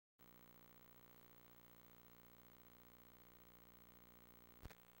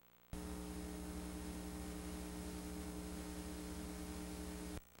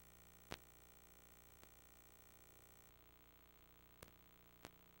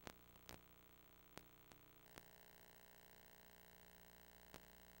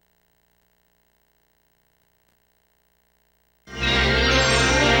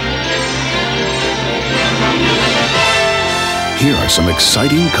some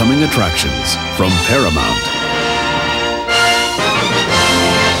exciting coming attractions from Paramount.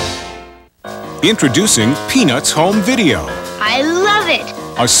 Introducing Peanuts Home Video. I love it!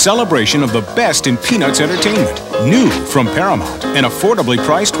 A celebration of the best in Peanuts entertainment. New from Paramount and affordably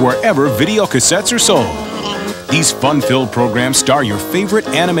priced wherever video cassettes are sold. These fun-filled programs star your favorite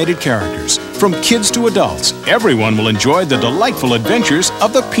animated characters. From kids to adults, everyone will enjoy the delightful adventures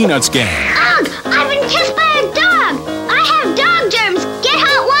of the Peanuts gang. Ugh! I've been kissed by a dog! I have dog germs! Get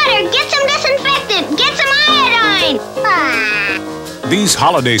hot water! Get some disinfectant! Get some iodine! Ah. These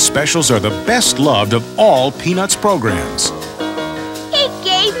holiday specials are the best loved of all Peanuts programs. He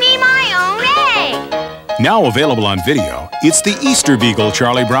gave me my own egg! Now available on video, it's the Easter Beagle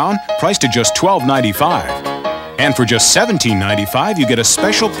Charlie Brown, priced at just $12.95. And for just $17.95, you get a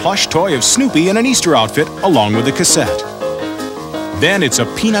special plush toy of Snoopy in an Easter outfit along with a cassette. Then it's a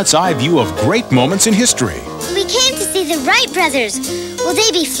Peanuts eye view of great moments in history. We came to see the Wright brothers. Will they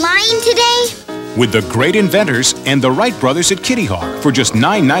be flying today? With the great inventors and the Wright brothers at Kitty Hawk for just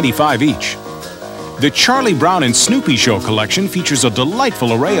 $9.95 each. The Charlie Brown and Snoopy Show collection features a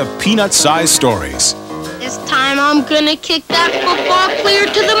delightful array of Peanut-sized stories. This time I'm gonna kick that football clear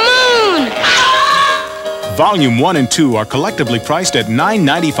to the moon! Volume 1 and 2 are collectively priced at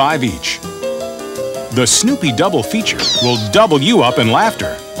 $9.95 each. The Snoopy Double Feature will double you up in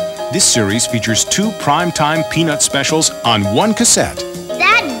laughter. This series features 2 primetime Peanut specials on 1 cassette.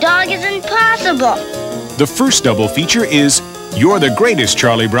 That dog is impossible! The first double feature is You're the Greatest,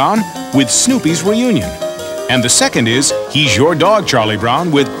 Charlie Brown, with Snoopy's Reunion. And the second is He's Your Dog, Charlie Brown,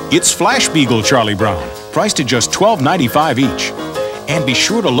 with It's Flash Beagle, Charlie Brown, priced at just $12.95 each. And be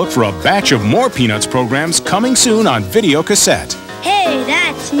sure to look for a batch of more Peanuts programs coming soon on video cassette. Hey,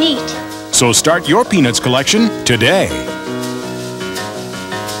 that's neat! So start your Peanuts collection today.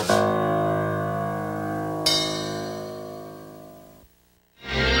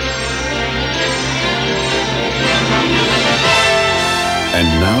 And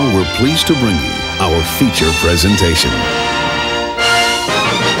now we're pleased to bring you our feature presentation.